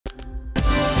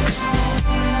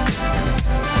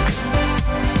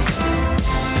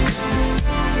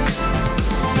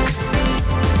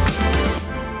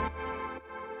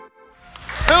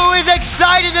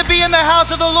in the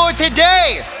house of the Lord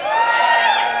today?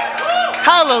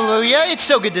 Hallelujah. It's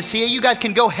so good to see you. You guys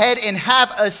can go ahead and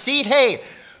have a seat. Hey,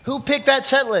 who picked that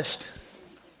set list?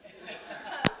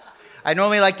 I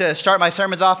normally like to start my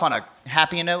sermons off on a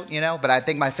happy note, but I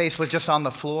think my face was just on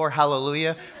the floor.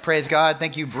 Hallelujah. Praise God.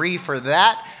 Thank you, Bree, for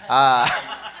that.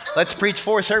 Let's preach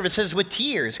 4 services with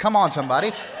tears. Come on,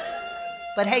 somebody.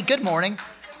 But hey, good morning.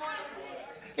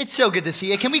 It's so good to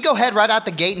see you. Can we go ahead right out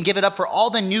the gate and give it up for all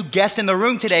the new guests in the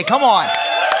room today? Come on.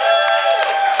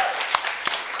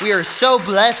 We are so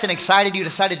blessed and excited you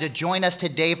decided to join us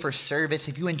today for service.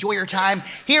 If you enjoy your time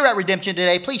here at Redemption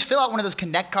today, please fill out one of those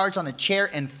connect cards on the chair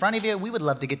in front of you. We would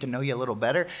love to get to know you a little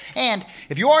better. And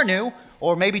if you are new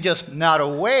or maybe just not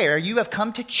aware, you have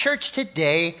come to church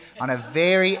today on a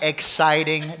very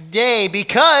exciting day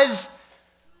because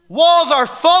walls are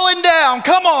falling down.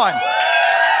 Come on.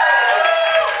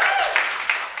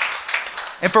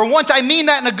 And for once, I mean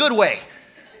that in a good way.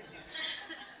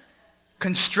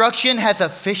 Construction has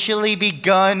officially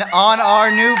begun on our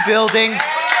new building.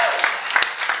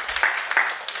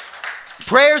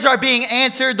 Prayers are being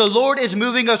answered. The Lord is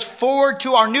moving us forward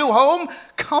to our new home.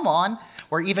 Come on,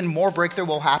 where even more breakthrough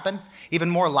will happen. Even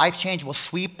more life change will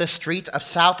sweep the streets of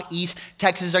Southeast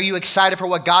Texas. Are you excited for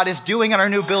what God is doing in our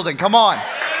new building? Come on.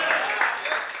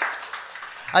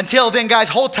 Until then, guys,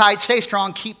 hold tight, stay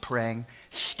strong, keep praying,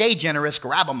 stay generous,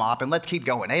 grab a mop, and let's keep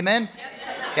going. Amen?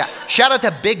 Yeah. Shout out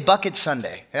to Big Bucket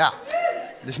Sunday. Yeah.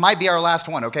 This might be our last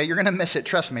one, okay? You're going to miss it,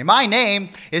 trust me. My name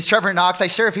is Trevor Knox. I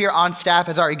serve here on staff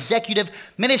as our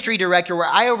executive ministry director, where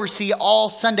I oversee all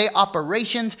Sunday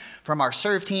operations from our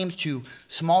serve teams to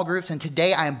small groups. And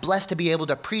today I am blessed to be able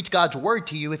to preach God's word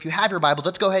to you. If you have your Bibles,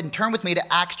 let's go ahead and turn with me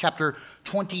to Acts chapter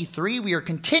 23. We are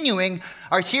continuing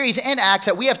our series in Acts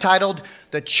that we have titled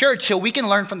The Church, so we can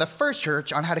learn from the first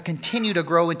church on how to continue to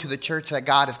grow into the church that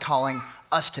God is calling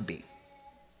us to be.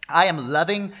 I am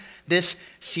loving this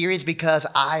series because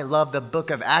I love the book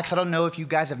of Acts. I don't know if you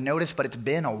guys have noticed, but it's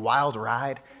been a wild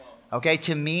ride. Okay,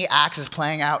 to me, Acts is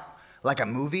playing out like a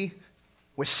movie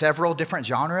with several different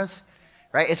genres.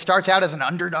 Right? It starts out as an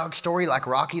underdog story like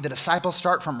Rocky. The disciples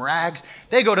start from rags.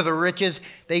 They go to the riches.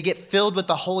 They get filled with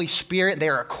the Holy Spirit. They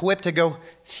are equipped to go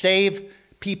save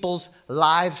people's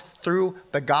lives through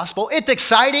the gospel. It's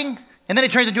exciting. And then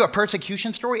it turns into a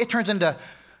persecution story. It turns into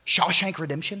Shawshank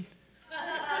Redemption,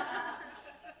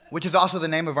 which is also the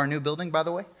name of our new building, by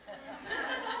the way.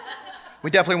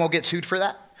 We definitely won't get sued for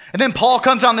that. And then Paul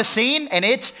comes on the scene, and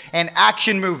it's an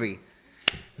action movie.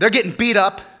 They're getting beat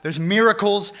up. There's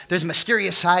miracles. There's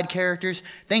mysterious side characters.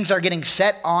 Things are getting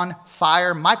set on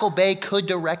fire. Michael Bay could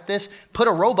direct this, put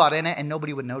a robot in it, and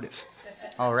nobody would notice.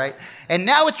 All right? And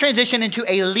now it's transitioned into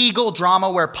a legal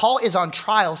drama where Paul is on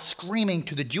trial screaming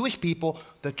to the Jewish people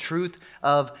the truth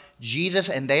of Jesus,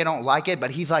 and they don't like it,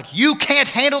 but he's like, you can't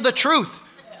handle the truth.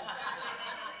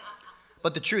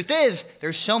 But the truth is,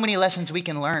 there's so many lessons we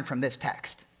can learn from this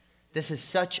text. This is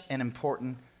such an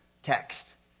important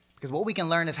text. Because what we can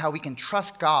learn is how we can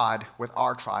trust God with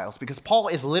our trials. Because Paul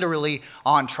is literally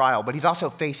on trial, but he's also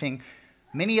facing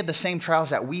many of the same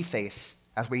trials that we face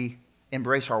as we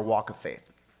embrace our walk of faith.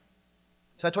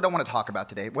 So that's what I want to talk about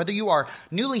today. Whether you are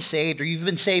newly saved or you've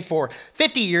been saved for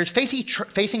 50 years,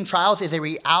 facing trials is a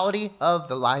reality of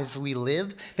the lives we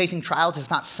live. Facing trials is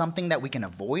not something that we can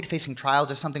avoid. Facing trials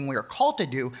is something we are called to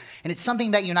do, and it's something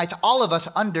that unites all of us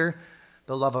under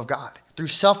the love of God. Through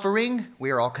suffering, we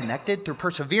are all connected. Through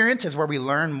perseverance is where we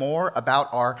learn more about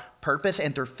our purpose,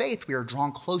 and through faith, we are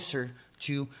drawn closer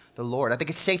to the Lord. I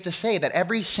think it's safe to say that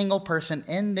every single person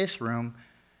in this room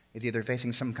is either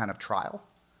facing some kind of trial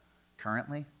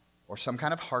currently, or some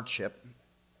kind of hardship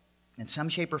in some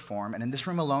shape or form. And in this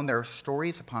room alone, there are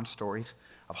stories upon stories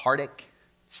of heartache,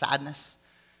 sadness,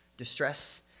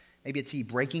 distress. Maybe it's the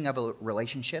breaking of a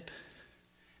relationship.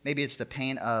 Maybe it's the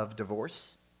pain of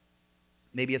divorce.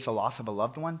 Maybe it's the loss of a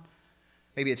loved one.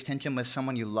 Maybe it's tension with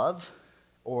someone you love.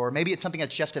 Or maybe it's something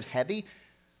that's just as heavy,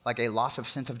 like a loss of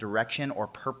sense of direction or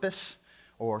purpose,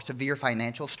 or severe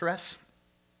financial stress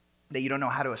that you don't know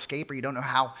how to escape, or you don't know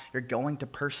how you're going to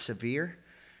persevere,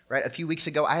 right? A few weeks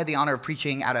ago, I had the honor of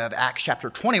preaching out of Acts chapter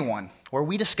 21, where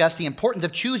we discussed the importance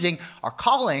of choosing our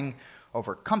calling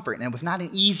over comfort. And it was not an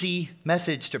easy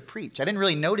message to preach. I didn't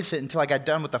really notice it until I got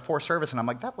done with the 4th service, and I'm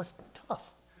like, that was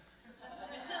tough.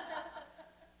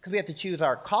 Because we have to choose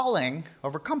our calling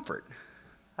over comfort.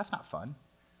 That's not fun.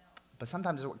 But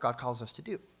sometimes it's what God calls us to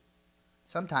do.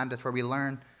 Sometimes that's where we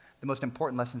learn the most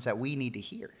important lessons that we need to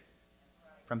hear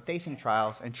from facing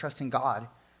trials and trusting God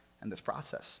in this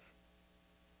process.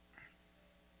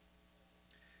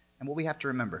 And what we have to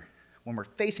remember when we're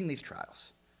facing these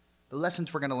trials, the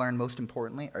lessons we're going to learn most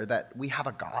importantly are that we have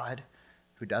a God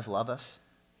who does love us,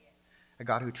 a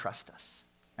God who trusts us,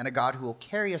 and a God who will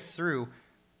carry us through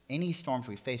any storms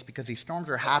we face, because these storms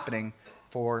are happening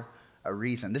for a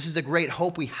reason. This is the great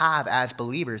hope we have as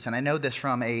believers, and I know this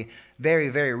from a very,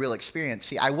 very real experience.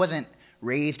 See, I wasn't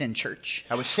raised in church.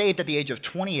 I was saved at the age of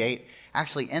 28,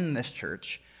 actually in this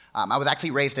church. I was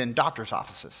actually raised in doctor's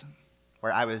offices,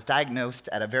 where I was diagnosed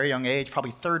at a very young age,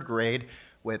 probably third grade,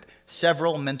 with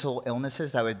several mental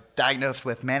illnesses. I was diagnosed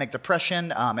with manic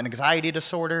depression, an anxiety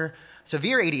disorder,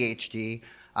 severe ADHD.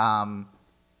 I'm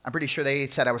pretty sure they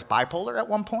said I was bipolar at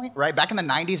one point, right? Back in the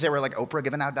 90s, they were like Oprah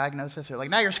giving out diagnoses. They're like,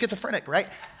 now you're schizophrenic, right?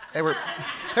 They were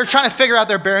trying to figure out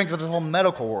their bearings with the whole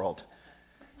medical world,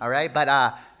 all right?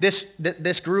 But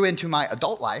this grew into my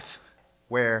adult life,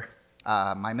 where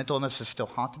my mental illnesses still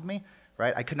haunted me,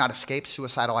 right? I could not escape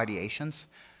suicidal ideations.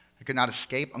 I could not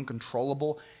escape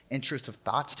uncontrollable intrusive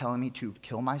thoughts telling me to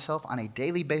kill myself on a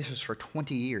daily basis for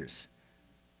 20 years.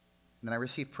 And then I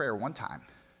received prayer one time.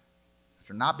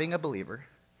 After not being a believer,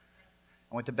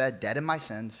 I went to bed dead in my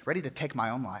sins, ready to take my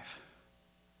own life.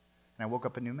 And I woke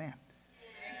up a new man.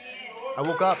 I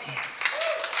woke up.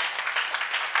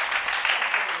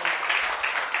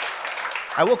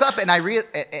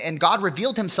 And God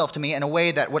revealed himself to me in a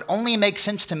way that would only make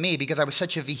sense to me because I was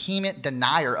such a vehement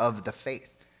denier of the faith.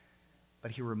 But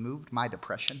he removed my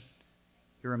depression.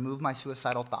 He removed my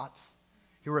suicidal thoughts.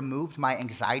 He removed my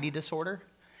anxiety disorder.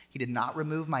 He did not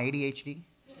remove my ADHD.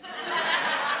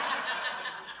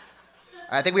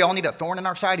 I think we all need a thorn in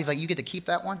our side. He's like, you get to keep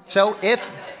that one. So if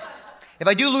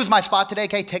I do lose my spot today,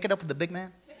 okay, take it up with the big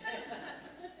man.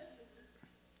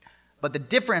 But the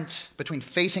difference between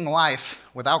facing life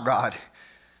without God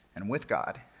and with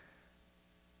God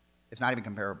is not even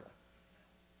comparable.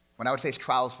 When I would face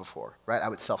trials before, right, I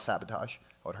would self-sabotage.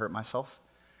 I would hurt myself.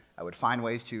 I would find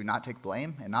ways to not take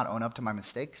blame and not own up to my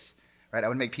mistakes, right? I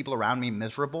would make people around me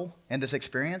miserable in this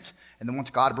experience. And then once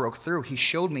God broke through, he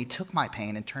showed me, took my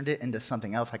pain and turned it into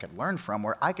something else I could learn from,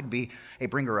 where I could be a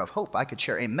bringer of hope. I could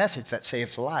share a message that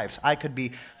saves lives. I could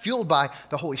be fueled by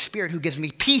the Holy Spirit, who gives me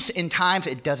peace in times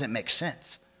it doesn't make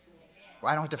sense,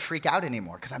 where I don't have to freak out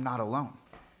anymore because I'm not alone.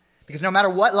 Because no matter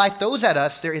what life throws at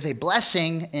us, there is a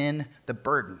blessing in the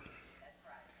burden.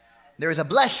 There is a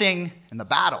blessing in the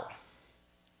battle.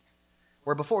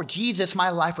 Where before Jesus,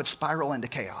 my life would spiral into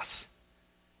chaos.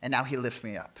 And now he lifts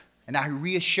me up. And now he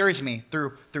reassures me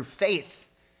through faith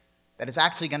that it's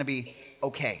actually going to be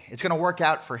okay. It's going to work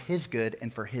out for his good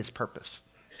and for his purpose.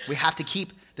 We have to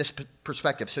keep this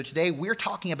perspective. So today we're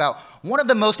talking about one of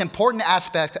the most important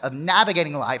aspects of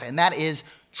navigating life, and that is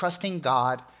trusting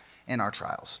God in our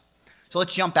trials. So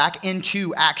let's jump back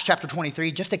into Acts chapter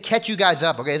 23 just to catch you guys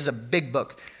up. Okay, this is a big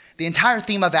book. The entire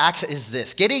theme of Acts is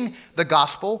this: getting the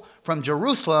gospel from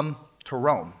Jerusalem to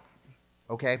Rome.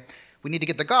 Okay? We need to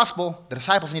get the gospel, the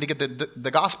disciples need to get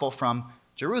the gospel from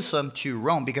Jerusalem to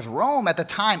Rome, because Rome at the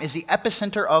time is the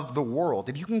epicenter of the world.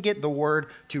 If you can get the word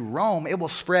to Rome, it will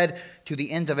spread to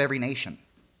the ends of every nation.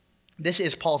 This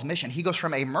is Paul's mission. He goes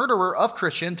from a murderer of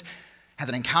Christians, has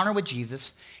an encounter with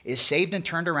Jesus, is saved and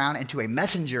turned around into a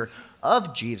messenger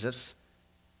of Jesus.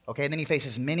 Okay, and then he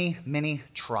faces many, many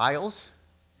trials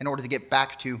in order to get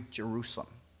back to Jerusalem.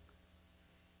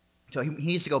 So he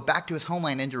needs to go back to his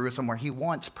homeland in Jerusalem, where he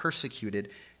once persecuted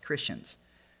Christians.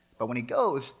 But when he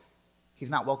goes, he's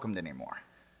not welcomed anymore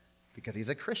because he's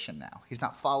a Christian now. He's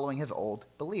not following his old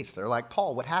beliefs. They're like,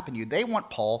 Paul, what happened to you? They want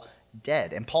Paul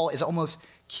dead, and Paul is almost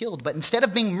killed. But instead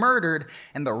of being murdered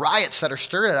and the riots that are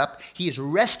stirred up, he is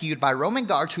rescued by Roman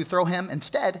guards who throw him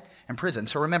instead in prison.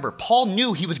 So remember, Paul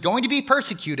knew he was going to be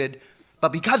persecuted,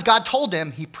 but because God told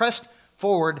him, he pressed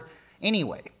forward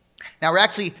anyway. Now, we're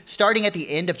actually starting at the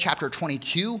end of chapter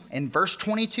 22 and verse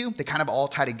 22. They kind of all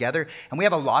tie together, and we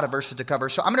have a lot of verses to cover.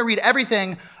 So I'm going to read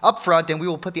everything up front, and we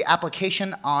will put the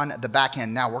application on the back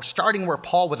end. Now, we're starting where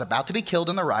Paul was about to be killed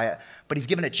in the riot, but he's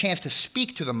given a chance to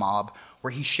speak to the mob,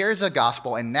 where he shares the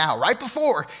gospel, and now, right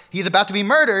before he's about to be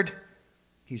murdered,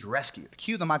 he's rescued.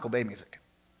 Cue the Michael Bay music.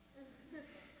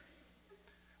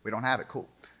 We don't have it. Cool.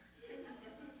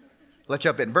 Let's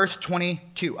jump in. Verse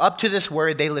 22. Up to this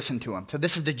word, they listened to him. So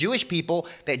this is the Jewish people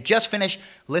that just finished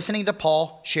listening to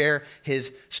Paul share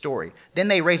his story. Then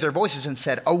they raised their voices and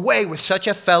said, "Away with such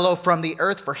a fellow from the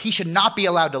earth, for he should not be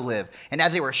allowed to live." And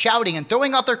as they were shouting and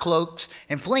throwing off their cloaks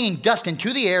and flinging dust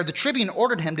into the air, the tribune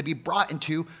ordered him to be brought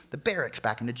into the barracks,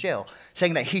 back into jail,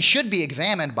 saying that he should be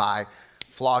examined by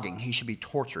flogging. He should be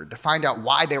tortured to find out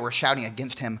why they were shouting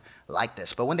against him like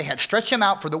this. But when they had stretched him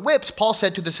out for the whips, Paul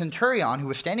said to the centurion who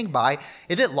was standing by,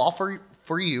 "Is it lawful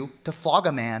for you to flog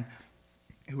a man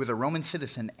who is a Roman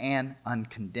citizen and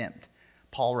uncondemned?"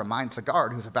 Paul reminds the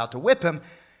guard who's about to whip him,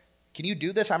 "Can you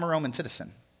do this? I'm a Roman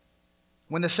citizen."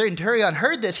 When the centurion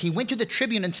heard this, he went to the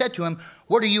tribune and said to him,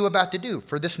 "What are you about to do?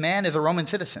 For this man is a Roman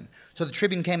citizen." So the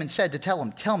tribune came and said to tell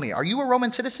him, "Tell me, are you a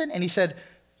Roman citizen?" And he said,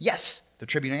 "Yes." The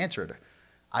tribune answered,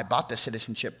 "I bought this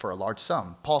citizenship for a large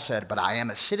sum." Paul said, "But I am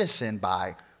a citizen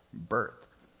by birth."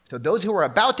 So those who were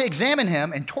about to examine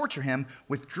him and torture him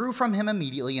withdrew from him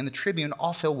immediately, and the tribune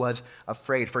also was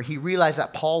afraid, for he realized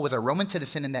that Paul was a Roman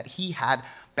citizen and that he had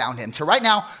bound him. So right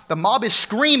now, the mob is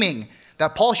screaming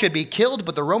that Paul should be killed,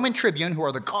 but the Roman tribune, who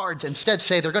are the guards, instead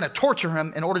say they're going to torture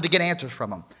him in order to get answers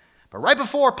from him. But right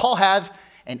before, Paul has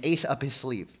an ace up his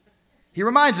sleeve. He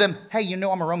reminds them, "Hey, you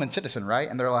know I'm a Roman citizen, right?"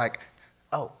 And they're like,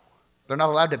 "Oh." They're not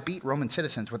allowed to beat Roman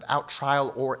citizens without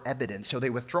trial or evidence. So they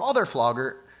withdraw their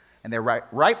flogger, and they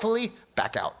rightfully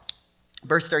back out.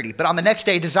 Verse 30, but on the next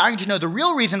day, desiring to know the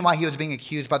real reason why he was being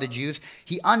accused by the Jews,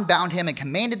 he unbound him and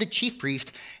commanded the chief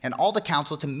priest and all the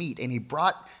council to meet. And he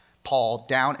brought Paul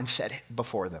down and set him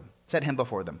before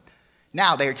them.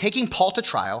 Now they are taking Paul to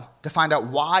trial to find out,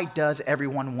 why does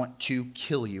everyone want to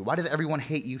kill you? Why does everyone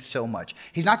hate you so much?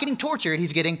 He's not getting tortured,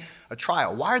 he's getting a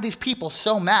trial. Why are these people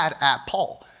so mad at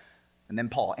Paul? And then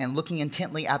Paul, and looking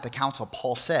intently at the council,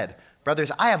 Paul said,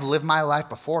 "Brothers, I have lived my life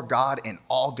before God in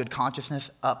all good consciousness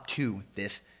up to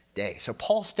this day." So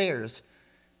Paul stares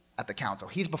at the council.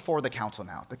 He's before the council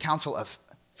now, the council of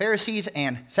Pharisees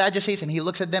and Sadducees, and he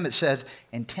looks at them, it says,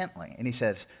 intently. And he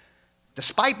says,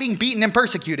 despite being beaten and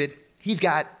persecuted, he's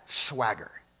got swagger.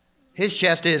 His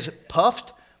chest is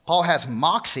puffed. Paul has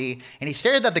moxie, and he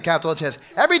stares at the council and says,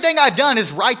 "Everything I've done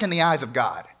is right in the eyes of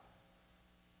God."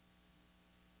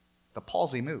 The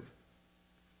Paulsy move.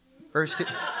 Verse 2.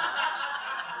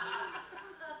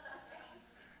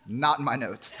 Not in my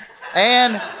notes.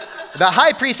 And the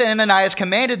high priest Ananias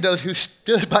commanded those who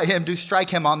stood by him to strike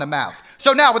him on the mouth.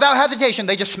 So now, without hesitation,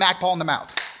 they just smack Paul in the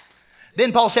mouth.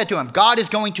 Then Paul said to him, "God is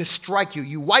going to strike you,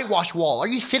 you whitewashed wall. Are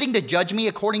you sitting to judge me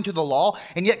according to the law?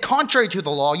 And yet, contrary to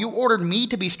the law, you ordered me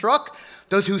to be struck?"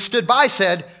 Those who stood by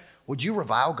said, "Would you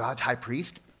revile God's high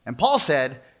priest?" And Paul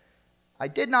said, "I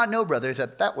did not know, brothers,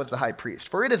 that was the high priest.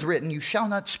 For it is written, you shall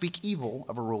not speak evil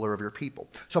of a ruler of your people."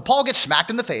 So Paul gets smacked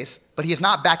in the face, but he is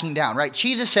not backing down, right?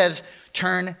 Jesus says,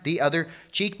 "Turn the other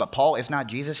cheek," but Paul is not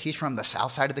Jesus. He's from the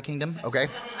south side of the kingdom, okay?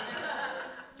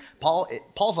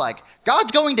 Paul's like,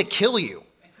 "God's going to kill you."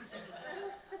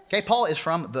 Okay, Paul is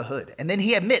from the hood. And then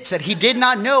he admits that he did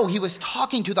not know he was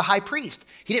talking to the high priest.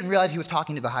 He didn't realize he was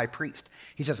talking to the high priest.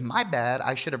 He says, "My bad,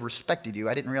 I should have respected you.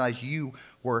 I didn't realize you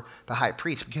were the high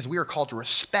priest," because we are called to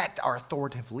respect our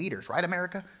authoritative leaders, right,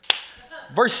 America?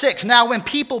 Verse 6, now when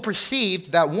people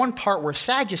perceived that one part were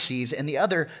Sadducees and the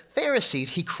other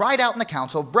Pharisees, he cried out in the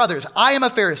council, "Brothers, I am a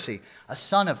Pharisee, a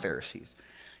son of Pharisees.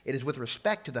 It is with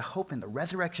respect to the hope in the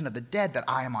resurrection of the dead that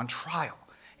I am on trial."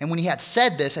 And when he had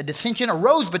said this, a dissension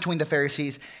arose between the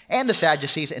Pharisees and the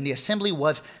Sadducees, and the assembly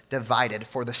was divided.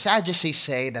 For the Sadducees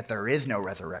say that there is no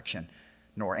resurrection,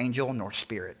 nor angel, nor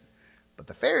spirit. But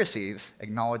the Pharisees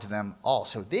acknowledge them all.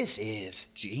 So this is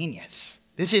genius.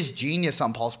 This is genius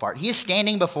on Paul's part. He is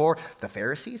standing before the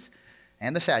Pharisees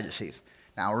and the Sadducees.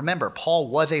 Now remember, Paul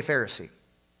was a Pharisee.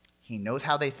 He knows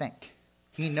how they think.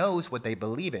 He knows what they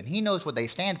believe in. He knows what they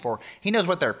stand for. He knows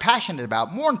what they're passionate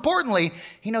about. More importantly,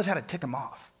 he knows how to tick them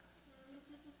off.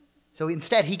 So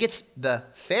instead, he gets the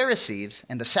Pharisees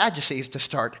and the Sadducees to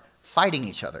start fighting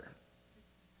each other.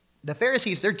 The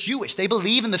Pharisees, they're Jewish. They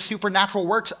believe in the supernatural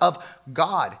works of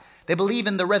God. They believe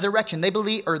in the resurrection. They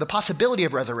believe, or the possibility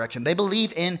of resurrection. They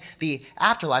believe in the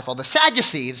afterlife. While the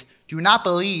Sadducees do not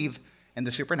believe in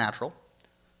the supernatural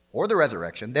or the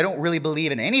resurrection. They don't really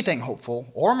believe in anything hopeful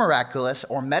or miraculous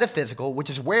or metaphysical, which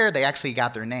is where they actually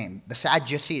got their name. The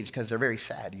Sadducees, because they're very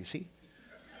sad, you see.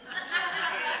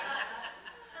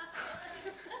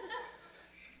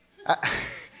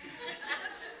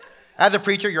 As a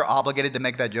preacher, you're obligated to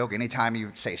make that joke anytime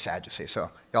you say Sadducee, so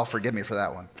y'all forgive me for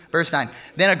that one. Verse 9,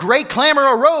 then a great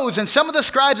clamor arose, and some of the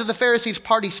scribes of the Pharisees'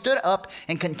 party stood up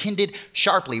and contended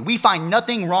sharply. "We find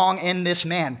nothing wrong in this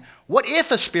man. What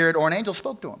if a spirit or an angel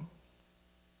spoke to him?"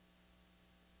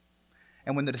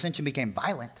 And when the dissension became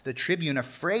violent, the tribune,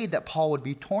 afraid that Paul would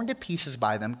be torn to pieces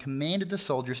by them, commanded the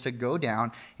soldiers to go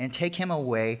down and take him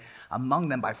away among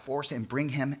them by force and bring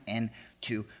him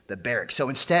into the barracks. So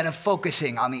instead of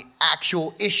focusing on the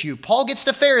actual issue, Paul gets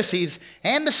the Pharisees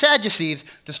and the Sadducees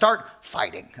to start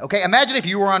fighting. Okay, imagine if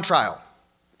you were on trial.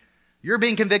 You're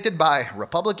being convicted by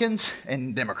Republicans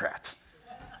and Democrats.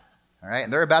 All right,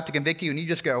 and they're about to convict you, and you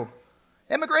just go,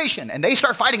 "Immigration," and they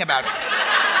start fighting about it.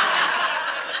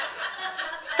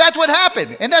 That's what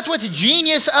happened, and that's what's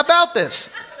genius about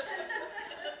this.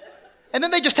 And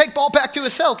then they just take Paul back to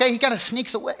his cell, okay? He kind of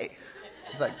sneaks away.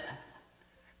 It's like,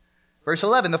 verse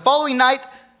 11, the following night,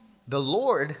 The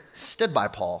Lord stood by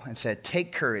Paul and said,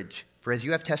 "Take courage, for as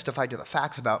you have testified to the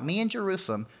facts about me in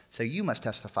Jerusalem, so you must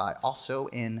testify also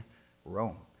in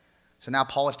Rome." So now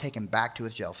Paul is taken back to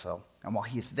his jail cell, and while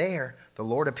he is there, the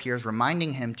Lord appears,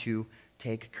 reminding him to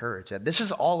take courage. This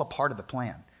is all a part of the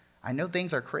plan. I know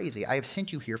things are crazy. I have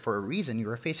sent you here for a reason. You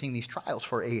are facing these trials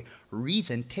for a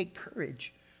reason. Take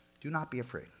courage. Do not be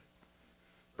afraid.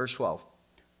 Verse 12.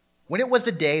 When it was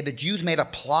the day, the Jews made a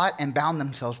plot and bound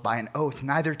themselves by an oath,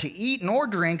 neither to eat nor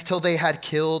drink till they had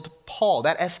killed Paul.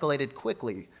 That escalated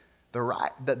quickly.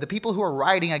 The people who are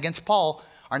rioting against Paul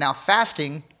are now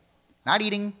fasting, not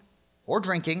eating or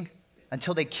drinking,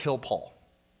 until they kill Paul.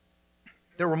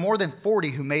 There were more than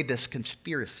 40 who made this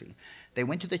conspiracy. They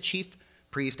went to the chief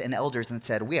priest and elders and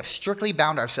said, "We have strictly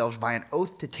bound ourselves by an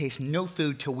oath to taste no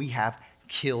food till we have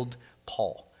killed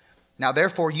Paul. Now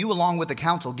therefore you along with the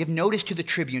council give notice to the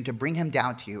tribune to bring him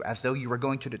down to you, as though you were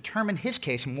going to determine his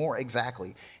case more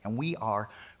exactly, and we are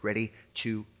ready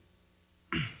to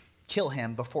kill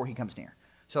him before he comes near."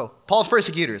 So Paul's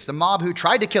persecutors, the mob who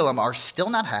tried to kill him, are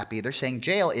still not happy. They're saying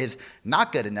jail is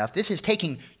not good enough. This is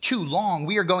taking too long.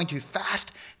 We are going to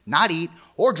fast, not eat,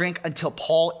 or drink until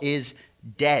Paul is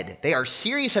dead. They are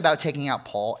serious about taking out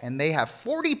Paul, and they have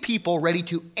 40 people ready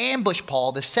to ambush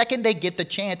Paul the second they get the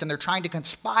chance, and they're trying to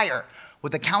conspire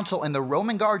with the council and the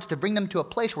Roman guards to bring them to a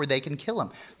place where they can kill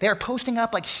him. They are posting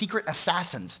up like secret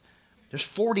assassins. There's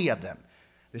 40 of them.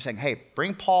 They're saying, "Hey,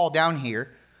 bring Paul down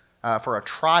here for a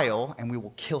trial, and we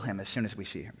will kill him as soon as we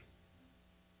see him."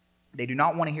 They do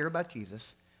not want to hear about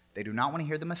Jesus. They do not want to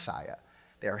hear the Messiah.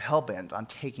 They are hell-bent on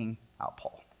taking out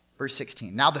Paul. Verse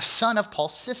 16, now the son of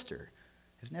Paul's sister,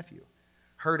 his nephew,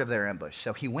 heard of their ambush.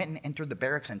 So he went and entered the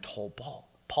barracks and told Paul.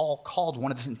 Paul called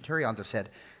one of the centurions and said,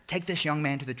 "Take this young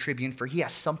man to the tribune, for he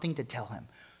has something to tell him."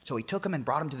 So he took him and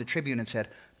brought him to the tribune and said,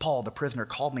 "Paul, the prisoner,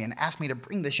 called me and asked me to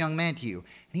bring this young man to you,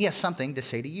 and he has something to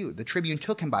say to you." The tribune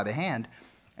took him by the hand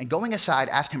and going aside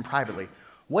asked him privately,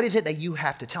 "What is it that you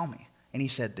have to tell me?" And he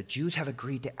said, "The Jews have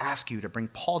agreed to ask you to bring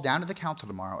Paul down to the council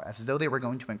tomorrow, as though they were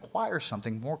going to inquire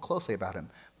something more closely about him.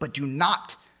 But do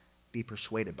not be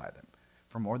persuaded by them.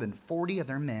 For more than 40 of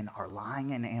their men are lying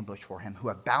in ambush for him, who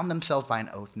have bound themselves by an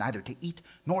oath neither to eat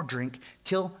nor drink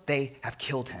till they have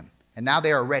killed him. And now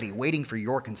they are ready, waiting for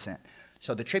your consent."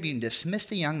 So the tribune dismissed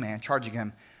the young man, charging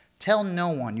him, "Tell no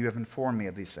one you have informed me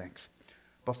of these things."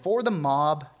 Before the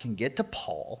mob can get to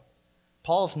Paul,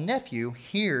 Paul's nephew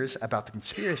hears about the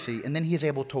conspiracy, and then he is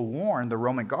able to warn the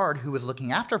Roman guard who is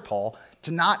looking after Paul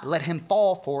to not let him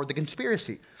fall for the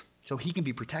conspiracy, so he can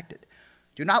be protected.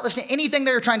 Do not listen to anything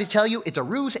they're trying to tell you. It's a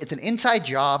ruse. It's an inside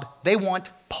job. They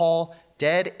want Paul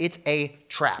dead. It's a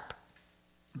trap.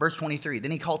 Verse 23,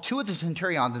 then he called 2 of the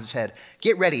centurions and said,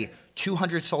 "Get ready,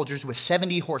 200 soldiers with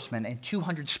 70 horsemen and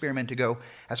 200 spearmen to go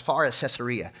as far as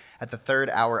Caesarea at the 3rd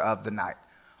hour of the night.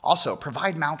 Also,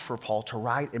 provide mounts for Paul to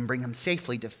ride and bring him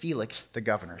safely to Felix, the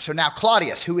governor." So now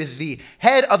Claudius, who is the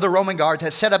head of the Roman guards,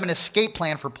 has set up an escape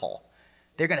plan for Paul.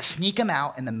 They're going to sneak him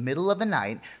out in the middle of the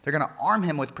night. They're going to arm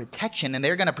him with protection, and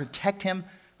they're going to protect him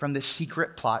from this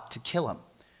secret plot to kill him.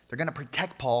 They're going to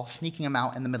protect Paul, sneaking him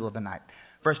out in the middle of the night.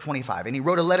 Verse 25, and he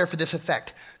wrote a letter for this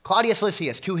effect. "Claudius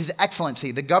Lysias, to his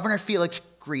excellency, the governor Felix,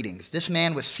 greetings. This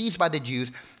man was seized by the Jews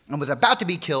and was about to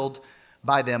be killed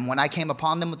by them when I came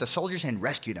upon them with the soldiers and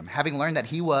rescued him, having learned that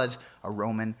he was a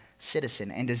Roman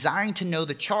citizen. And desiring to know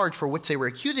the charge for which they were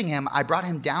accusing him, I brought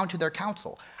him down to their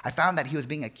council. I found that he was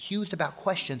being accused about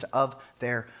questions of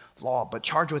their law, but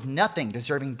charged with nothing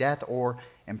deserving death or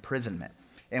imprisonment.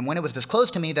 And when it was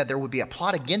disclosed to me that there would be a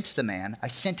plot against the man, I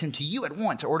sent him to you at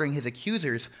once, ordering his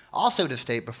accusers also to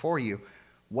state before you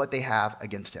what they have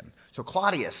against him." So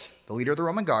Claudius, the leader of the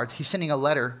Roman guards, he's sending a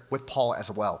letter with Paul as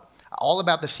well, all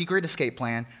about the secret escape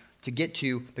plan to get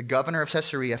to the governor of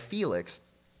Caesarea, Felix.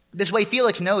 This way,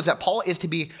 Felix knows that Paul is to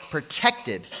be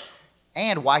protected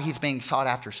and why he's being sought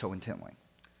after so intently.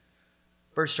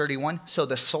 Verse 31, so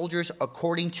the soldiers,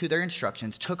 according to their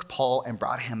instructions, took Paul and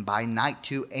brought him by night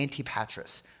to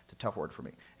Antipatris. It's a tough word for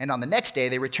me. And on the next day,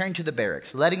 they returned to the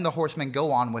barracks, letting the horsemen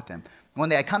go on with them. When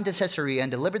they had come to Caesarea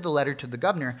and delivered the letter to the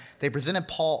governor, they presented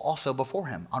Paul also before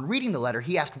him. On reading the letter,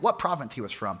 he asked what province he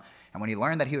was from. And when he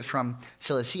learned that he was from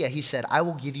Cilicia, he said, "I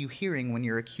will give you hearing when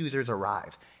your accusers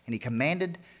arrive." And he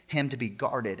commanded him to be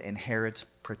guarded in Herod's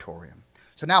praetorium.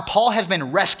 So now Paul has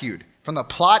been rescued from the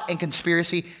plot and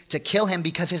conspiracy to kill him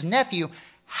because his nephew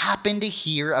happened to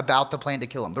hear about the plan to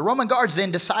kill him. The Roman guards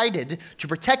then decided to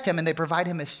protect him, and they provide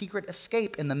him a secret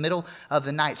escape in the middle of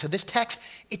the night. So this text,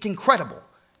 it's incredible,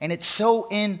 and it's so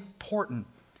important.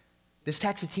 This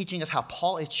text is teaching us how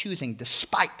Paul is choosing,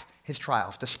 despite his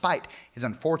trials, despite his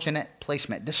unfortunate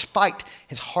placement, despite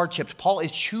his hardships, Paul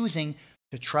is choosing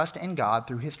to trust in God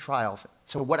through his trials.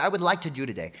 So what I would like to do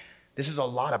today, this is a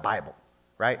lot of Bible,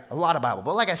 right? A lot of Bible.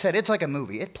 But like I said, it's like a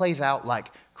movie. It plays out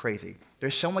like crazy.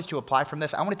 There's so much to apply from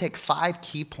this. I want to take 5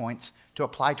 key points to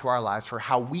apply to our lives for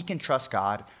how we can trust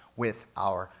God with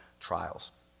our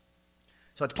trials.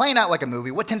 So it's playing out like a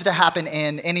movie. What tends to happen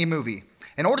in any movie?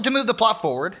 In order to move the plot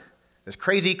forward, there's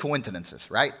crazy coincidences,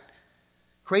 right?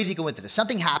 Crazy coincidence.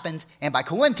 Something happens, and by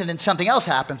coincidence, something else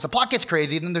happens. The plot gets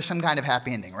crazy, and then there's some kind of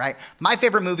happy ending, right? My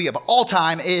favorite movie of all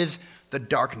time is The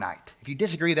Dark Knight. If you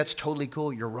disagree, that's totally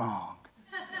cool. You're wrong.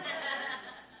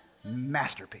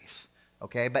 Masterpiece,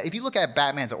 okay? But if you look at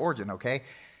Batman's origin, okay,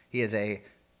 he is a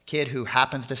kid who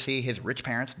happens to see his rich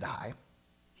parents die.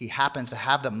 He happens to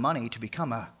have the money to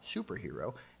become a superhero,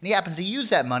 and he happens to use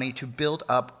that money to build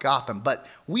up Gotham. But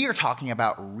we are talking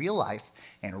about real life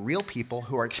and real people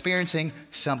who are experiencing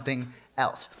something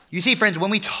else. You see, friends, when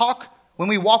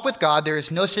we walk with God, there is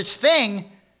no such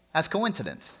thing as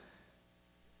coincidence.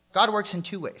 God works in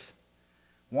 2 ways.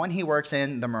 One, he works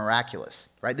in the miraculous,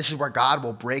 right? This is where God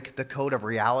will break the code of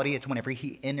reality. It's whenever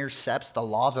he intercepts the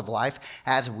laws of life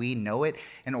as we know it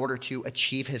in order to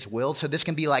achieve his will. So this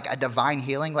can be like a divine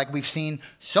healing like we've seen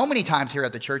so many times here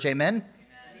at the church. Amen?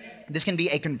 Amen. This can be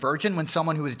a conversion when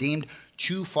someone who is deemed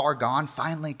too far gone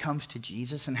finally comes to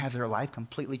Jesus and has their life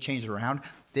completely changed around.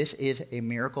 This is a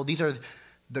miracle. These are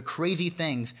the crazy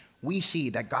things we see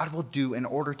that God will do in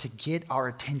order to get our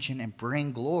attention and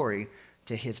bring glory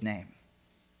to his name.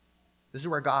 This is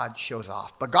where God shows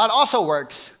off. But God also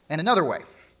works in another way.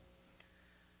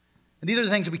 And these are the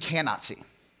things that we cannot see.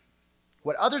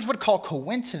 What others would call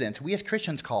coincidence, we as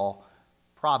Christians call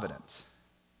providence.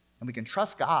 And we can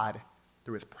trust God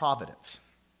through his providence.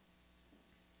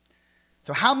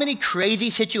 So how many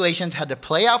crazy situations had to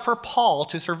play out for Paul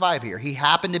to survive here? He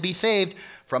happened to be saved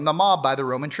from the mob by the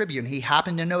Roman tribune. He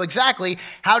happened to know exactly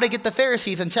how to get the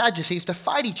Pharisees and Sadducees to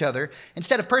fight each other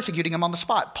instead of persecuting him on the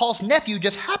spot. Paul's nephew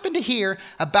just happened to hear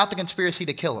about the conspiracy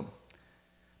to kill him.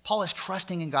 Paul is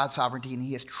trusting in God's sovereignty, and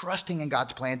he is trusting in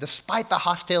God's plan despite the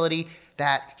hostility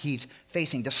that he's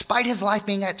facing. Despite his life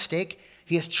being at stake,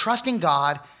 he is trusting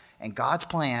God and God's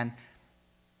plan,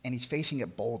 and he's facing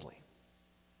it boldly.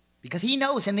 Because he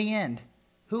knows in the end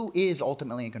who is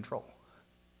ultimately in control.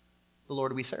 The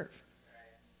Lord we serve.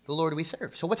 The Lord we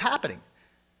serve. So what's happening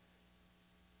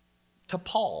to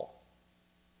Paul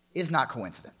is not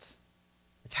coincidence.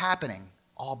 It's happening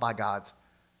all by God's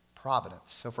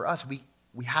providence. So for us,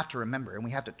 we have to remember and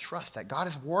we have to trust that God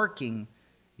is working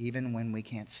even when we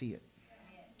can't see it.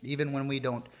 Even when we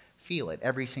don't feel it.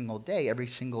 Every single day, every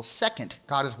single second,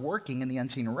 God is working in the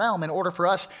unseen realm in order for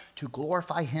us to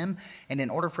glorify him and in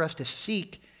order for us to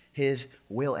seek his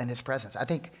will and his presence. I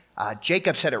think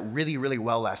Jacob said it really, really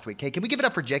well last week. Hey, can we give it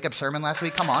up for Jacob's sermon last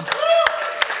week? Come on.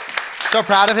 So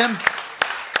proud of him.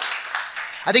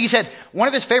 I think he said one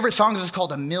of his favorite songs is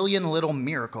called A Million Little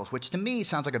Miracles, which to me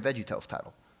sounds like a VeggieTales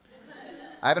title.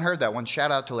 I haven't heard that one. Shout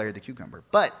out to Larry the Cucumber.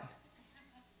 But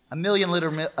a million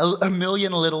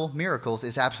little miracles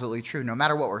is absolutely true. No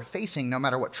matter what we're facing, no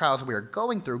matter what trials we are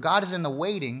going through, God is in the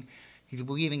waiting. He's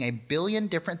believing a billion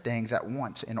different things at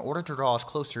once in order to draw us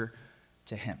closer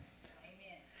to him.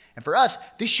 Amen. And for us,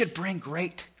 this should bring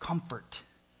great comfort.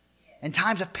 In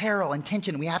times of peril and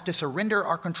tension, we have to surrender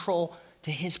our control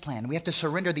to his plan. We have to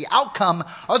surrender the outcome.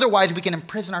 Otherwise, we can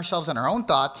imprison ourselves in our own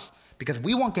thoughts because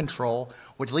we want control,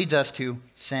 which leads us to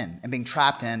sin and being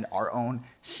trapped in our own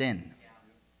sin.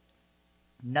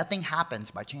 Nothing happens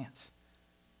by chance.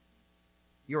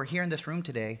 You are here in this room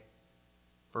today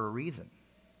for a reason.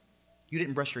 You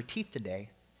didn't brush your teeth today,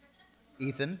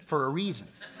 Ethan, for a reason.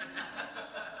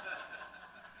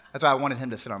 That's why I wanted him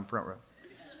to sit on front row.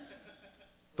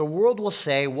 The world will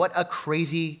say, what a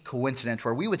crazy coincidence,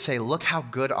 where we would say, look how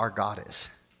good our God is.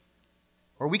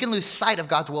 Or we can lose sight of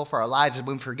God's will for our lives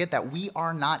when we forget that we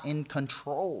are not in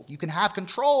control. You can have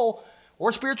control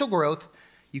or spiritual growth.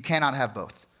 You cannot have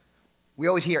both. We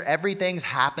always hear everything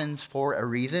happens for a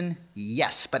reason.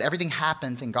 Yes, but everything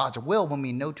happens in God's will when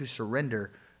we know to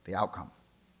surrender the outcome.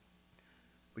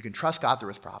 We can trust God through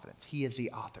his providence. He is the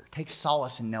author. Take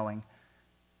solace in knowing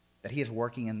that he is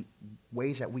working in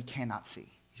ways that we cannot see.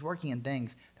 He's working in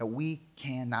things that we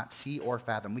cannot see or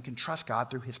fathom. We can trust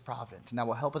God through his providence, and that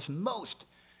will help us most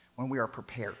when we are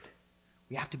prepared.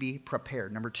 We have to be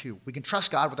prepared. Number 2, we can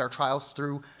trust God with our trials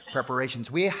through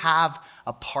preparations. We have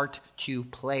a part to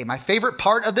play. My favorite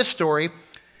part of this story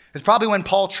is probably when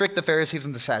Paul tricked the Pharisees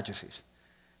and the Sadducees.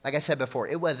 Like I said before,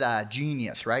 it was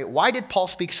genius, right? Why did Paul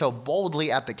speak so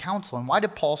boldly at the council? And why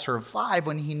did Paul survive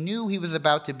when he knew he was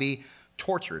about to be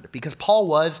tortured? Because Paul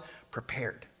was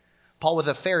prepared. Paul was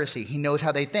a Pharisee. He knows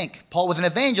how they think. Paul was an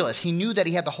evangelist. He knew that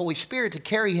he had the Holy Spirit to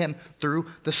carry him through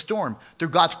the storm. Through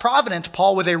God's providence,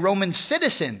 Paul was a Roman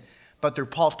citizen. But through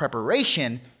Paul's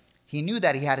preparation, he knew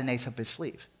that he had an ace up his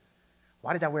sleeve.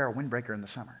 Why did I wear a windbreaker in the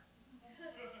summer?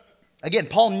 Again,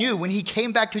 Paul knew when he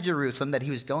came back to Jerusalem that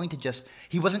he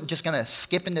wasn't just going to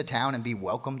skip into town and be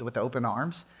welcomed with open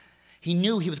arms. He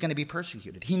knew he was going to be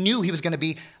persecuted. He knew he was going to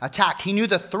be attacked. He knew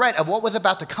the threat of what was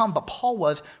about to come, but Paul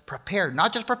was prepared,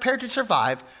 not just prepared to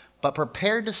survive, but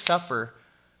prepared to suffer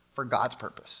for God's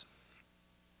purpose.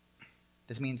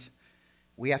 This means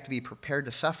we have to be prepared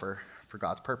to suffer for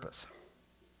God's purpose.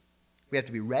 We have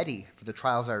to be ready for the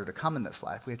trials that are to come in this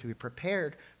life. We have to be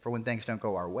prepared for when things don't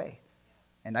go our way.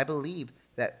 And I believe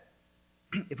that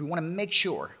if we want to make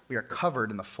sure we are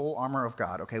covered in the full armor of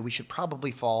God, okay, we should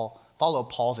probably follow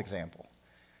Paul's example.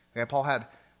 Okay, Paul had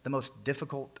the most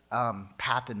difficult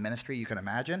path in ministry you can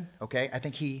imagine, okay? I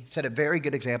think he set a very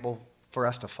good example for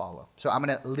us to follow. So I'm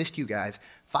going to list you guys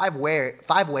five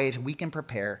ways we can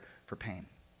prepare for pain.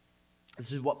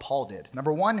 This is what Paul did.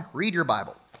 Number one, read your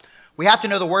Bible. We have to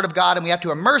know the Word of God, and we have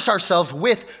to immerse ourselves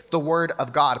with the Word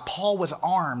of God. Paul was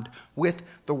armed with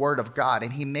the Word of God,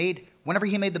 and whenever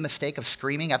he made the mistake of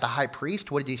screaming at the high priest,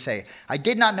 what did he say? I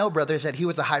did not know, brothers, that he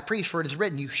was a high priest, for it is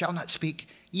written, you shall not speak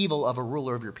evil of a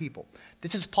ruler of your people.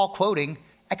 This is Paul quoting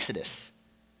Exodus.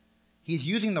 He's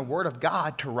using the Word of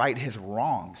God to right his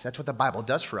wrongs. That's what the Bible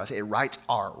does for us. It rights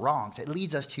our wrongs. It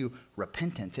leads us to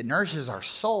repentance. It nourishes our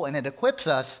soul, and it equips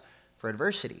us for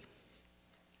adversity.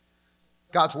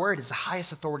 God's Word is the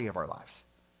highest authority of our life,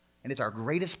 and it's our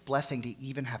greatest blessing to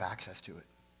even have access to it.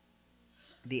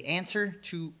 The answer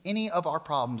to any of our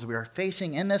problems we are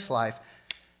facing in this life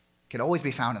can always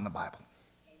be found in the Bible.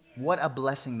 What a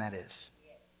blessing that is.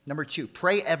 Number two,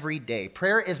 pray every day.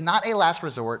 Prayer is not a last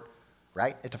resort,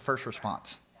 right? It's a first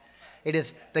response. It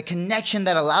is the connection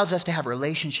that allows us to have a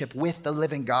relationship with the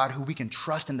living God who we can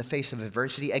trust in the face of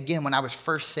adversity. Again, when I was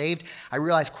first saved, I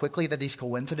realized quickly that these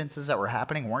coincidences that were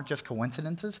happening weren't just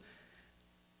coincidences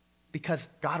because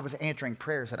God was answering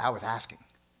prayers that I was asking.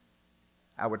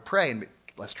 I would pray and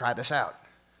let's try this out.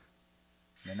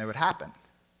 And then it would happen.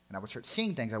 And I would start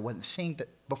seeing things I wasn't seeing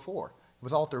before. It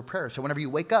was all through prayer. So whenever you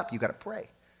wake up, you got to pray.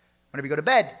 Whenever you go to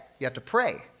bed, you have to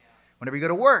pray. Whenever you go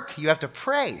to work, you have to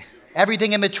pray.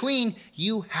 Everything in between,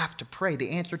 you have to pray.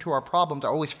 The answer to our problems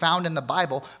are always found in the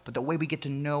Bible, but the way we get to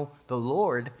know the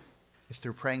Lord is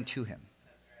through praying to him.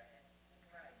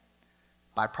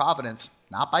 By providence,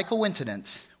 not by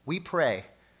coincidence, we pray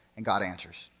and God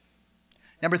answers.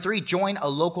 Number three, join a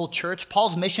local church.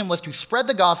 Paul's mission was to spread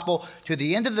the gospel to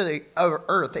the end of the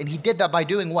earth, and he did that by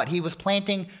doing what? He was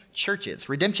planting churches.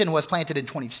 Redemption was planted in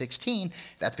 2016.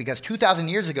 That's because 2,000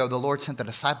 years ago, the Lord sent the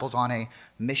disciples on a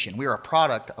mission. We are a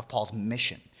product of Paul's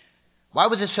mission. Why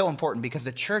was this so important? Because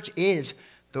the church is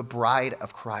the bride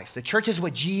of Christ. The church is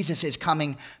what Jesus is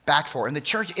coming back for, and the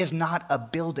church is not a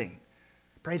building.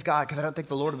 Praise God, because I don't think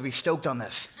the Lord would be stoked on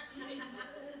this.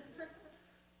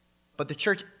 But the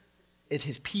church is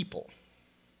his people.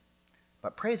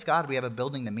 But praise God, we have a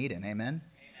building to meet in. Amen? Amen.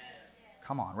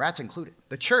 Come on, rats included.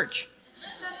 The church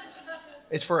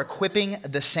is for equipping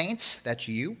the saints, that's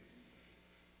you,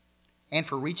 and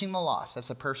for reaching the lost. That's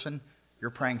the person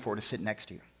you're praying for to sit next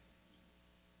to you.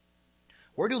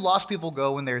 Where do lost people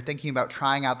go when they're thinking about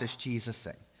trying out this Jesus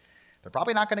thing? They're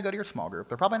probably not going to go to your small group.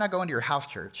 They're probably not going to your house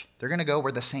church. They're going to go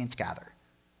where the saints gather.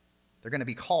 They're going to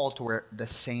be called to where the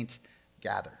saints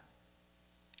gather.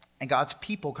 And God's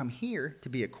people come here to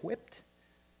be equipped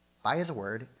by his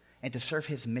word and to serve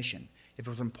his mission. If it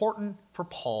was important for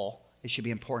Paul, it should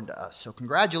be important to us. So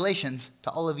congratulations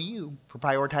to all of you for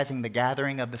prioritizing the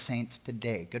gathering of the saints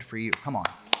today. Good for you. Come on.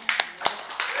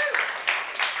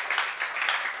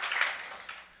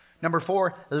 Number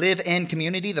four, live in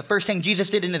community. The first thing Jesus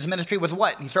did in his ministry was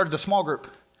what? He started a small group.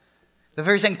 The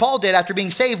first thing Paul did after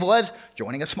being saved was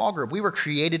joining a small group. We were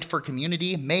created for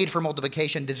community, made for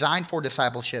multiplication, designed for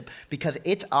discipleship, because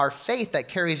it's our faith that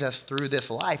carries us through this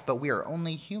life, but we are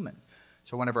only human.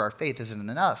 So whenever our faith isn't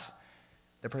enough,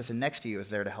 the person next to you is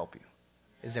there to help you,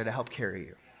 is there to help carry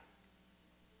you.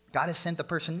 God has sent the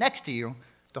person next to you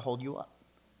to hold you up.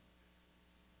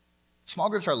 Small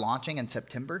groups are launching in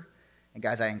September. And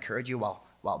guys, I encourage you,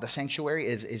 while the sanctuary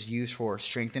is used for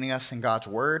strengthening us in God's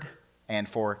word and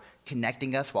for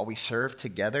connecting us while we serve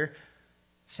together,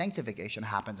 sanctification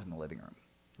happens in the living room.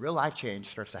 Real life change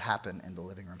starts to happen in the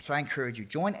living room. So I encourage you,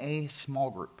 join a small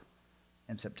group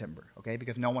in September, okay?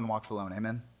 Because no one walks alone,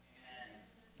 amen?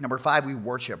 Number five, we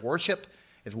worship. Worship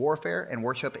is warfare, and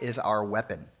worship is our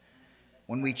weapon.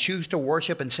 When we choose to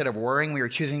worship instead of worrying, we are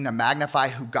choosing to magnify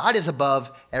who God is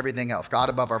above everything else, God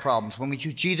above our problems. When we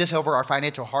choose Jesus over our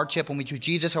financial hardship, when we choose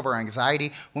Jesus over our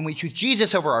anxiety, when we choose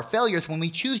Jesus over our failures, when we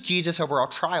choose Jesus over our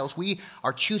trials, we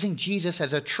are choosing Jesus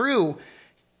as a true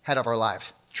head of our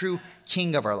lives, true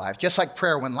king of our lives. Just like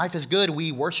prayer, when life is good,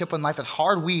 we worship. When life is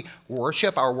hard, we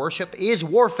worship. Our worship is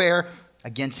warfare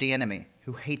against the enemy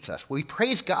who hates us. We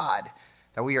praise God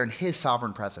that we are in his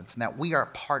sovereign presence and that we are a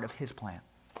part of his plan.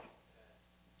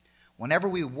 Whenever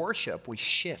we worship, we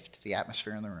shift the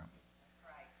atmosphere in the room.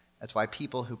 That's why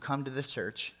people who come to this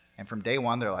church, and from day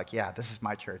one, they're like, yeah, this is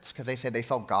my church, because they said they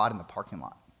felt God in the parking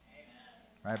lot,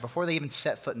 right? Before they even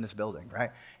set foot in this building,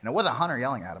 right? And it wasn't Hunter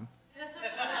yelling at them.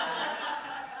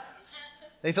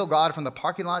 They feel God from the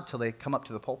parking lot till they come up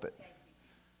to the pulpit.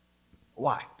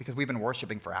 Why? Because we've been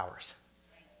worshiping for hours.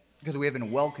 Because we have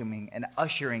been welcoming and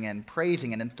ushering and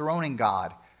praising and enthroning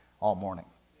God all morning.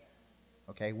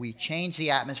 Okay, we change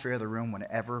the atmosphere of the room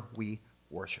whenever we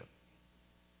worship.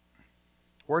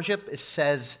 Worship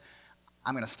says,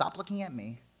 I'm going to stop looking at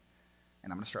me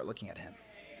and I'm going to start looking at him.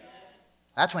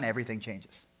 That's when everything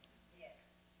changes.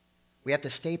 We have to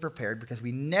stay prepared because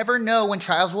we never know when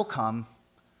trials will come.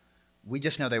 We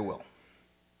just know they will.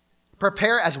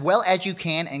 Prepare as well as you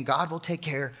can and God will take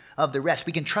care of the rest.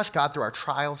 We can trust God through our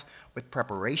trials with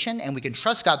preparation, and we can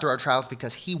trust God through our trials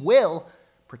because he will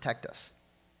protect us.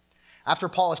 After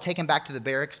Paul is taken back to the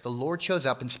barracks, the Lord shows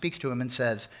up and speaks to him and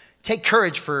says, take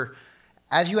courage, for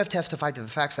as you have testified to the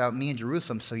facts about me in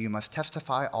Jerusalem, so you must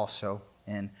testify also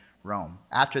in Rome.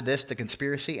 After this, the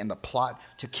conspiracy and the plot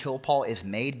to kill Paul is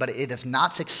made, but it is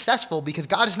not successful because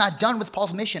God is not done with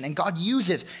Paul's mission, and God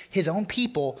uses his own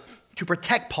people to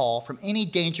protect Paul from any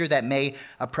danger that may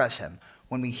oppress him.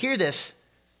 When we hear this,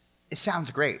 it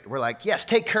sounds great. We're like, yes,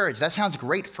 take courage. That sounds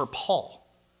great for Paul.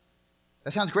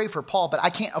 That sounds great for Paul, but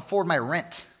I can't afford my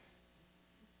rent.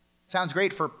 Sounds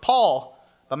great for Paul,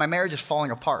 but my marriage is falling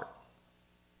apart.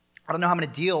 I don't know how I'm going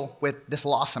to deal with this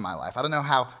loss in my life. I don't know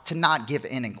how to not give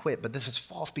in and quit, but this is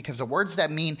false because the words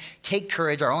that mean take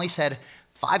courage are only said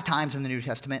 5 times in the New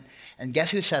Testament, and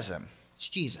guess who says them? It's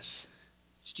Jesus.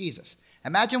 It's Jesus.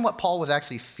 Imagine what Paul was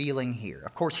actually feeling here.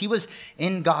 Of course, he was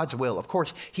in God's will. Of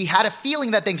course, he had a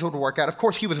feeling that things would work out. Of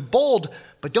course, he was bold,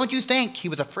 but don't you think he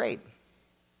was afraid?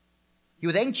 He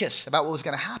was anxious about what was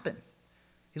going to happen.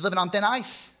 He's living on thin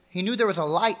ice. He knew there was a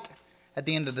light at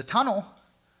the end of the tunnel,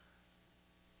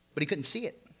 but he couldn't see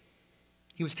it.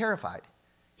 He was terrified.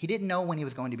 He didn't know when he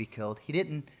was going to be killed. He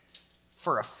didn't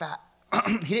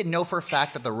know for a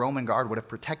fact that the Roman guard would have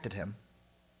protected him.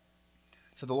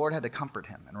 So the Lord had to comfort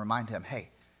him and remind him, hey,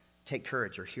 take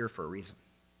courage. You're here for a reason.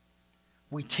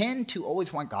 We tend to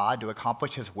always want God to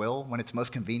accomplish his will when it's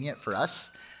most convenient for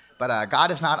us, but God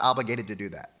is not obligated to do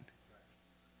that.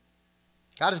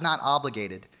 God is not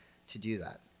obligated to do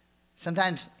that.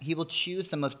 Sometimes he will choose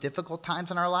the most difficult times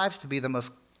in our lives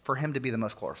for him to be the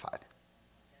most glorified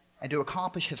and to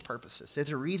accomplish his purposes.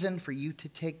 There's a reason for you to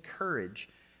take courage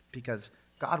because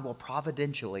God will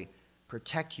providentially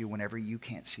protect you whenever you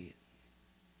can't see it.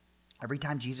 Every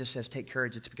time Jesus says take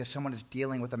courage, it's because someone is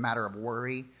dealing with a matter of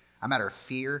worry, a matter of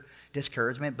fear,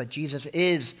 discouragement, but Jesus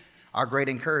is our great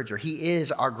encourager. He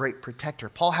is our great protector.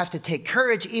 Paul has to take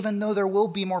courage even though there will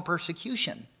be more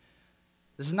persecution.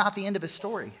 This is not the end of his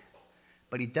story.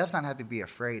 But he does not have to be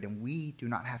afraid, and we do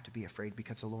not have to be afraid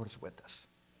because the Lord is with us.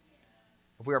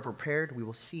 If we are prepared, we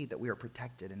will see that we are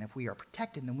protected. And if we are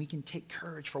protected, then we can take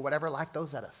courage for whatever life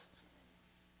throws at us.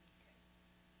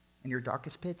 In your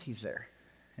darkest pits, he's there.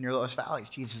 In your lowest valleys,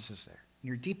 Jesus is there. In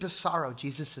your deepest sorrow,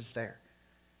 Jesus is there.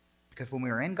 Because when we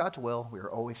are in God's will, we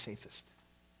are always safest.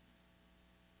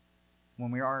 When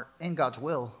we are in God's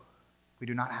will, we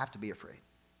do not have to be afraid.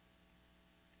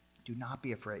 Do not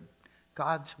be afraid.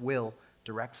 God's will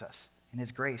directs us, and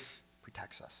his grace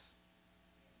protects us.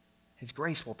 His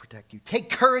grace will protect you. Take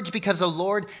courage because the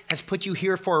Lord has put you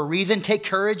here for a reason. Take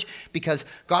courage because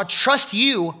God trusts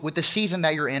you with the season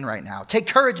that you're in right now. Take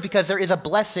courage because there is a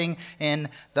blessing in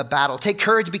the battle. Take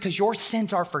courage because your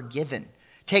sins are forgiven.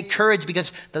 Take courage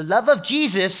because the love of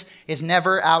Jesus is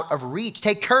never out of reach.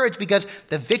 Take courage because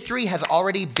the victory has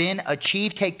already been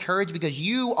achieved. Take courage because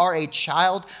you are a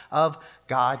child of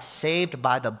God, saved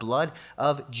by the blood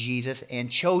of Jesus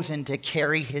and chosen to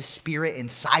carry his spirit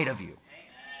inside of you.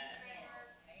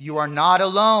 You are not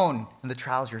alone in the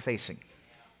trials you're facing.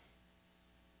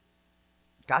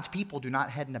 God's people do not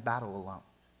head into battle alone.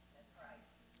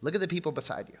 Look at the people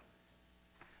beside you.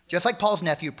 Just like Paul's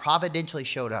nephew providentially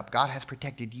showed up, God has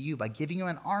protected you by giving you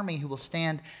an army who will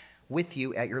stand with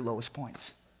you at your lowest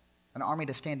points. An army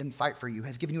to stand and fight for you,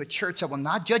 has given you a church that will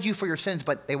not judge you for your sins,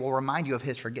 but they will remind you of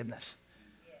his forgiveness.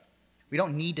 We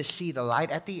don't need to see the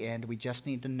light at the end. We just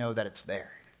need to know that it's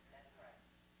there.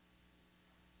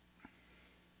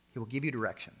 He will give you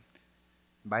direction.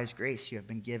 And by his grace, you have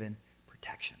been given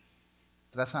protection.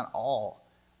 But that's not all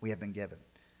we have been given.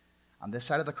 On this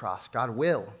side of the cross, God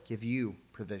will give you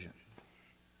provision.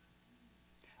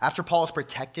 After Paul is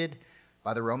protected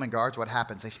by the Roman guards, what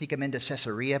happens? They sneak him into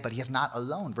Caesarea, but he is not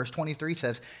alone. Verse 23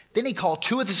 says, then he called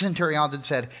 2 of the centurions and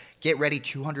said, get ready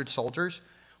 200 soldiers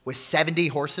with 70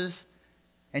 horses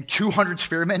and 200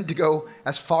 spearmen to go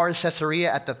as far as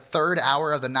Caesarea at the 3rd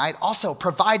hour of the night. Also,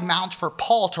 provide mounts for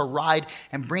Paul to ride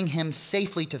and bring him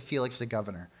safely to Felix the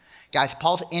governor. Guys,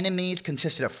 Paul's enemies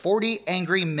consisted of 40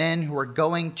 angry men who were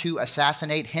going to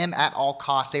assassinate him at all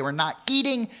costs. They were not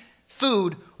eating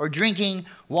food or drinking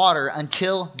water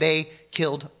until they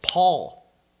killed Paul.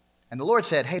 And the Lord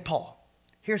said, hey, Paul,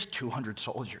 here's 200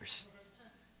 soldiers,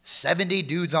 70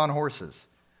 dudes on horses,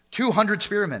 200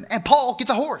 spearmen, and Paul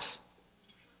gets a horse.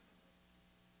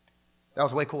 That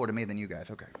was way cooler to me than you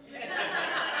guys. Okay.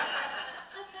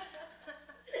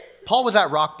 Paul was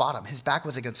at rock bottom. His back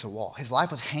was against the wall. His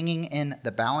life was hanging in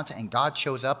the balance, and God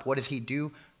shows up. What does he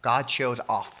do? God shows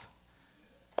off.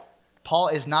 Paul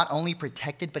is not only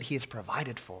protected, but he is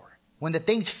provided for. When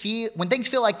things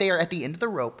feel like they are at the end of the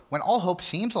rope, when all hope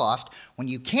seems lost, when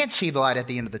you can't see the light at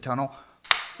the end of the tunnel,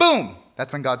 boom,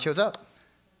 that's when God shows up.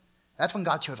 That's when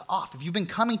God shows off. If you've been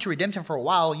coming to redemption for a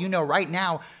while, you know right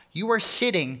now you are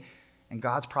sitting in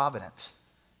God's providence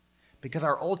because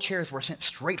our old chairs were sent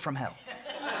straight from hell.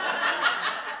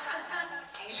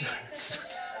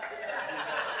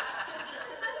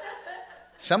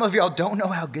 Some of y'all don't know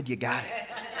how good you got it.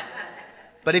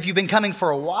 But if you've been coming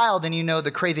for a while, then you know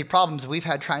the crazy problems we've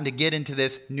had trying to get into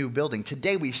this new building.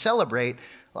 Today we celebrate.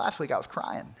 Last week I was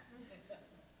crying.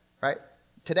 Right?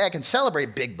 Today I can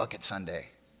celebrate Big Bucket Sunday.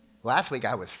 Last week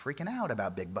I was freaking out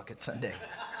about Big Bucket Sunday.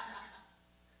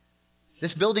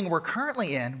 This building we're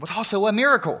currently in was also a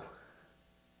miracle.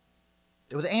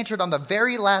 It was answered on the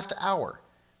very last hour.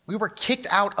 We were kicked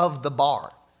out of the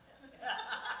bar.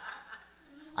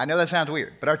 I know that sounds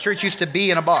weird, but our church used to be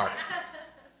in a bar.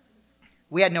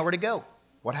 We had nowhere to go.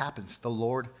 What happens? The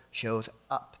Lord shows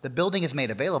up. The building is made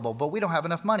available, but we don't have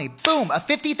enough money. Boom, a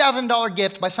 $50,000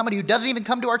 gift by somebody who doesn't even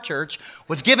come to our church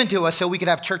was given to us so we could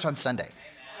have church on Sunday.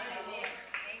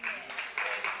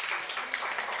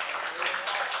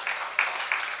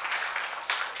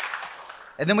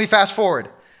 And then we fast forward.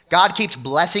 God keeps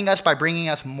blessing us by bringing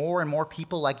us more and more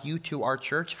people like you to our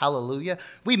church. Hallelujah.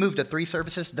 We moved to 3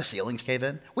 services, the ceilings cave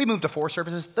in. We moved to 4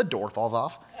 services, the door falls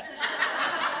off.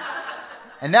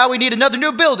 And now we need another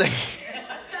new building.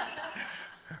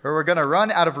 Or we're going to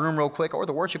run out of room real quick, or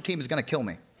the worship team is going to kill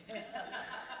me.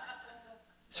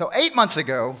 So 8 months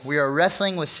ago, we are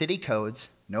wrestling with city codes.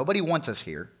 Nobody wants us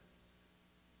here.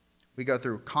 We go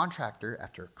through contractor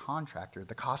after contractor.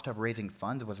 The cost of raising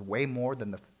funds was way more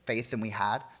than the faith than we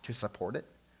had to support it.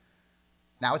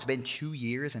 Now it's been 2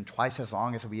 years and twice as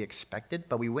long as we expected,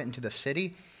 but we went into the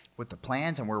city with the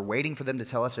plans and we're waiting for them to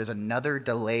tell us there's another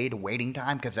delayed waiting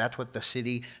time because that's what the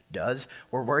city does.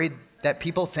 We're worried that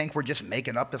people think we're just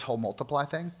making up this whole multiply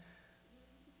thing.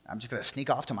 I'm just going to sneak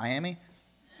off to Miami.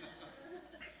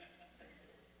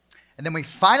 And then we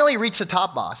finally reach the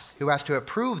top boss who has to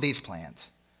approve these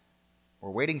plans. We're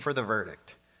waiting for the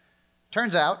verdict.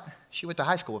 Turns out she went to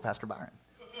high school with Pastor Byron.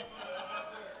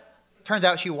 Turns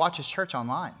out she watches church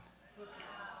online.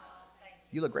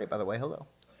 You look great, by the way. Hello.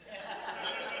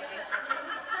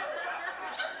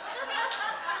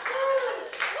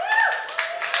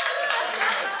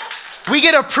 We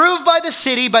get approved by the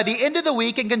city by the end of the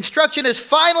week, and construction is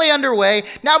finally underway.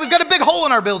 Now we've got a big hole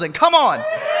in our building. Come on.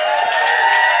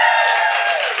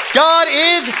 God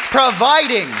is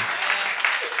providing.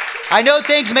 I know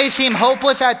things may seem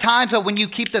hopeless at times, but when you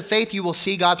keep the faith, you will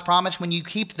see God's promise. When you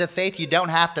keep the faith, you don't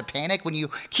have to panic. When you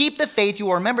keep the faith, you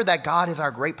will remember that God is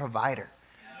our great provider.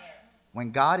 Yes.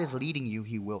 When God is leading you,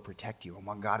 he will protect you. And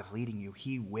when God is leading you,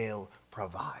 he will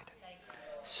provide.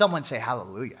 Someone say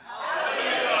hallelujah.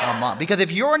 Hallelujah. Come on. Because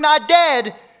if you're not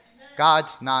dead,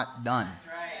 God's not done. That's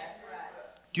right.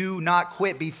 Do not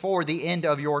quit before the end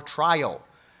of your trial.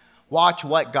 Watch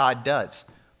what God does.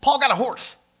 Paul got a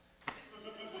horse.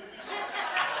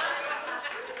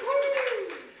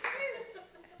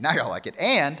 Now y'all like it.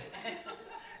 And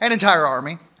an entire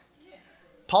army.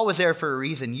 Paul was there for a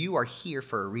reason. You are here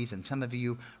for a reason. Some of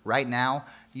you right now,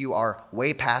 you are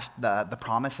way past the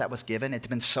promise that was given. It's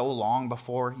been so long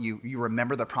before you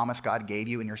remember the promise God gave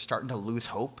you and you're starting to lose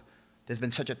hope. There's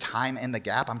been such a time in the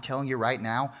gap. I'm telling you right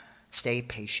now, stay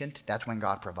patient. That's when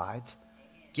God provides.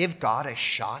 Give God a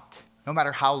shot. No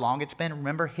matter how long it's been,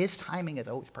 remember his timing is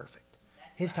always perfect.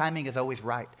 His timing is always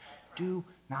right. Do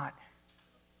not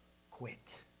quit.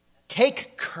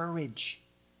 Take courage.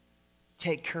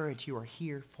 Take courage. You are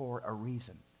here for a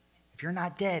reason. If you're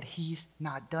not dead, he's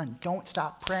not done. Don't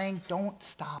stop praying. Don't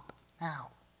stop now.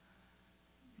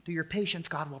 Through your patience,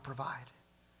 God will provide.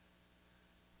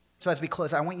 So as we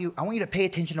close, I want you to pay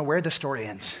attention to where the story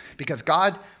ends, because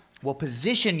God will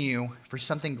position you for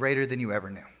something greater than you ever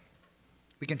knew.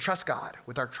 We can trust God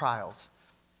with our trials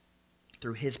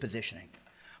through his positioning.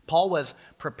 Paul was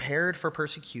prepared for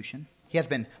persecution. He has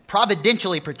been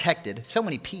providentially protected. So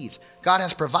many P's. God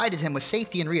has provided him with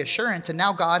safety and reassurance, and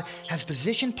now God has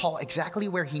positioned Paul exactly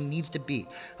where he needs to be.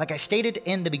 Like I stated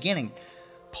in the beginning,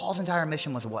 Paul's entire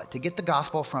mission was what? To get the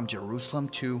gospel from Jerusalem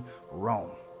to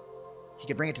Rome. He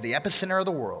could bring it to the epicenter of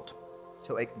the world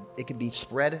so it could be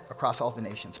spread across all the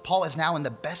nations. Paul is now in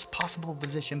the best possible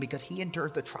position because he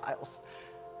endured the trials.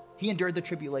 He endured the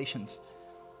tribulations.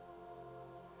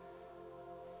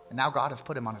 And now God has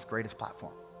put him on his greatest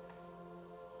platform.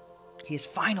 He is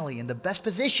finally in the best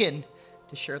position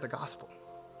to share the gospel.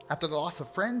 After the loss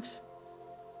of friends,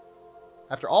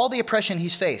 after all the oppression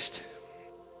he's faced,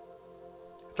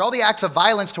 after all the acts of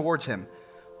violence towards him,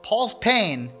 Paul's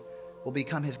pain will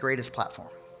become his greatest platform.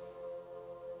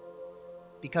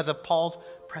 Because of Paul's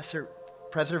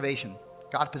preservation,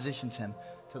 God positions him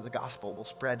so the gospel will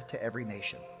spread to every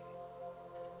nation.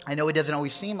 I know it doesn't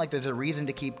always seem like there's a reason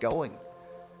to keep going.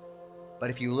 But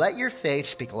if you let your faith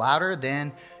speak louder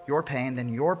than your pain, then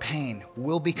your pain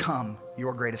will become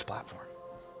your greatest platform.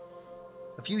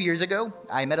 A few years ago,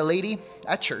 I met a lady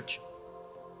at church.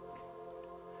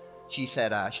 She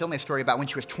said, she told me a story about when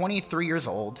she was 23 years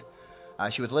old.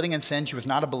 She was living in sin. She was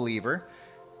not a believer.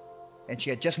 And she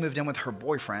had just moved in with her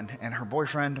boyfriend. And her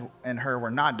boyfriend and her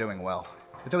were not doing well.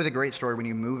 It's always a great story when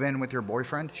you move in with your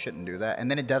boyfriend. Shouldn't do that.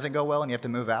 And then it doesn't go well and you have to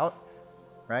move out.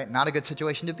 Right? Not a good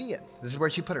situation to be in. This is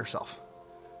where she put herself.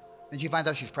 And she finds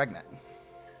out she's pregnant.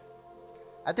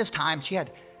 At this time, she had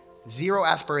zero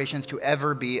aspirations to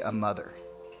ever be a mother.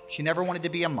 She never wanted to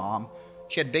be a mom.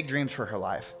 She had big dreams for her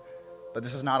life. But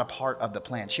this is not a part of the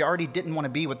plan. She already didn't want to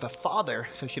be with the father,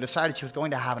 so she decided she was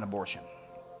going to have an abortion.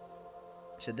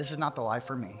 She said, this is not the life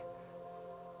for me.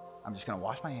 I'm just going to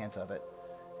wash my hands of it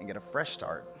and get a fresh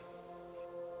start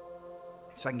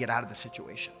so I can get out of the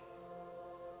situation.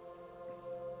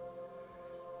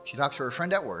 She talks to her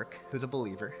friend at work, who's a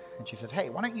believer, and she says, hey,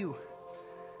 why don't you,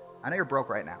 I know you're broke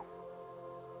right now.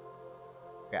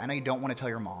 Okay, I know you don't want to tell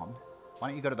your mom. Why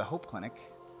don't you go to the Hope Clinic,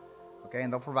 okay,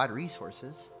 and they'll provide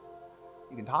resources.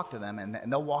 You can talk to them, and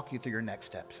they'll walk you through your next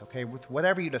steps, okay? With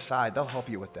whatever you decide, they'll help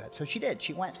you with that. So she did.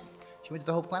 She went to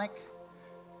the Hope Clinic,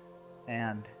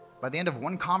 and by the end of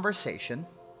one conversation,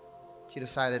 she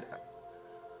decided,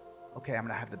 okay, I'm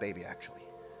going to have the baby, actually.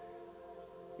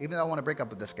 Even though I want to break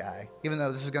up with this guy, even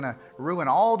though this is going to ruin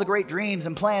all the great dreams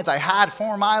and plans I had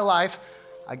for my life,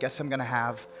 I guess I'm going to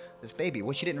have this baby.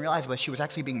 What she didn't realize was she was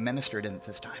actually being ministered in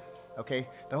this time, okay?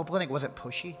 The Hope Clinic wasn't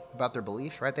pushy about their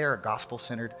beliefs, right? They're a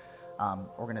gospel-centered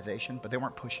organization, but they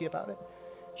weren't pushy about it.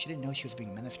 She didn't know she was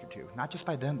being ministered to, not just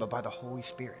by them, but by the Holy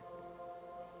Spirit.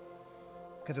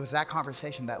 Because it was that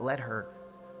conversation that led her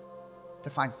to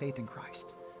find faith in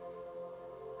Christ.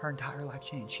 Her entire life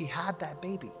changed. She had that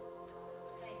baby.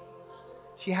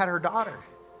 She had her daughter.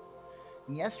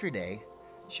 And yesterday,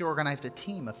 she organized a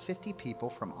team of 50 people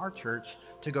from our church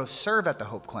to go serve at the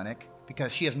Hope Clinic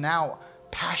because she is now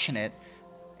passionate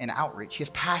in outreach. She is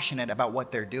passionate about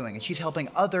what they're doing. And she's helping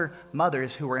other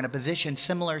mothers who are in a position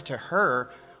similar to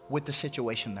her with the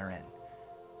situation they're in.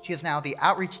 She is now the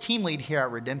outreach team lead here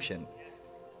at Redemption.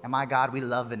 And my God, we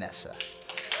love Vanessa.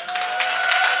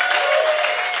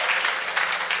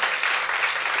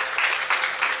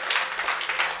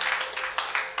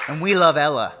 And we love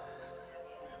Ella.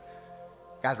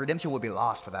 Guys, Redemption would be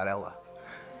lost without Ella.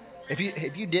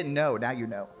 If you didn't know, now you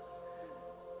know.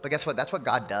 But guess what? That's what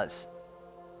God does.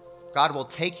 God will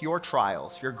take your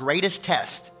trials, your greatest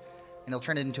test, and he'll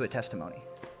turn it into a testimony.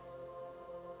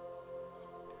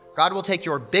 God will take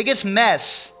your biggest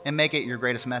mess and make it your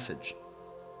greatest message.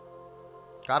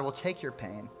 God will take your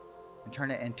pain and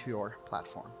turn it into your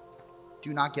platform.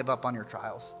 Do not give up on your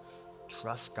trials.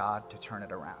 Trust God to turn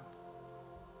it around.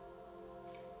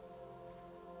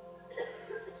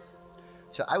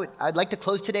 So I'd like to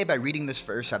close today by reading this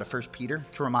verse out of 1 Peter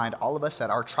to remind all of us that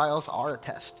our trials are a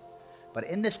test. But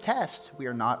in this test, we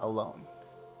are not alone.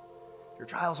 Your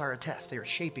trials are a test. They are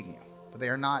shaping you. But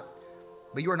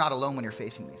you are not alone when you're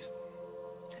facing these.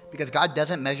 Because God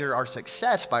doesn't measure our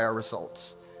success by our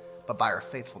results, but by our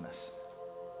faithfulness.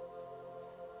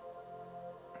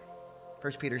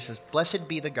 1 Peter says, blessed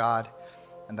be the God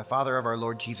and the Father of our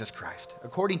Lord Jesus Christ.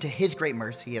 According to his great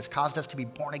mercy, he has caused us to be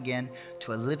born again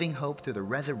to a living hope through the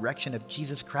resurrection of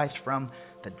Jesus Christ from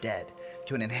the dead,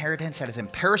 to an inheritance that is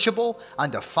imperishable,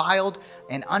 undefiled,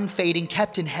 and unfading,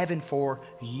 kept in heaven for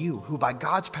you, who by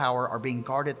God's power are being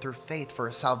guarded through faith for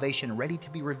a salvation ready to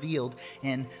be revealed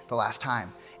in the last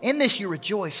time. In this you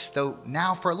rejoice, though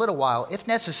now for a little while, if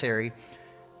necessary,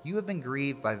 you have been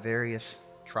grieved by various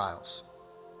trials,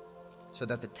 so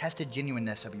that the tested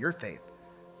genuineness of your faith,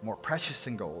 more precious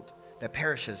than gold, that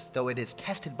perishes, though it is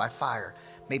tested by fire,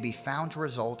 may be found to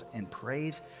result in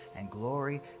praise and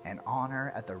glory and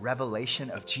honor at the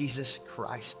revelation of Jesus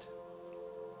Christ.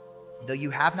 Though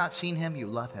you have not seen him, you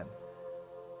love him.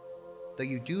 Though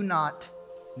you do not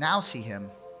now see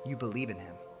him, you believe in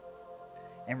him,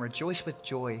 and rejoice with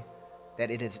joy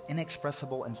that it is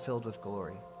inexpressible and filled with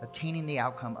glory, obtaining the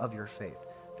outcome of your faith,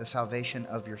 the salvation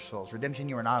of your souls. Redemption,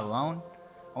 you are not alone.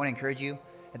 I want to encourage you.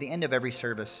 At the end of every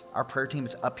service, our prayer team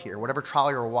is up here. Whatever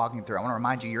trial you're walking through, I want to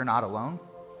remind you, you're not alone.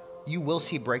 You will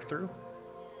see breakthrough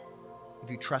if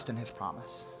you trust in his promise.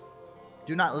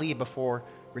 Do not leave before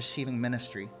receiving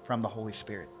ministry from the Holy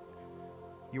Spirit.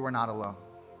 You are not alone.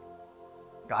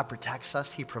 God protects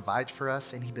us, he provides for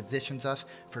us, and he positions us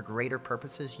for greater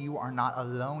purposes. You are not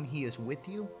alone. He is with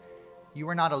you. You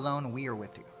are not alone. We are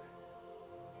with you.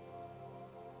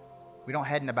 We don't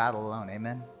head into battle alone.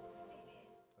 Amen.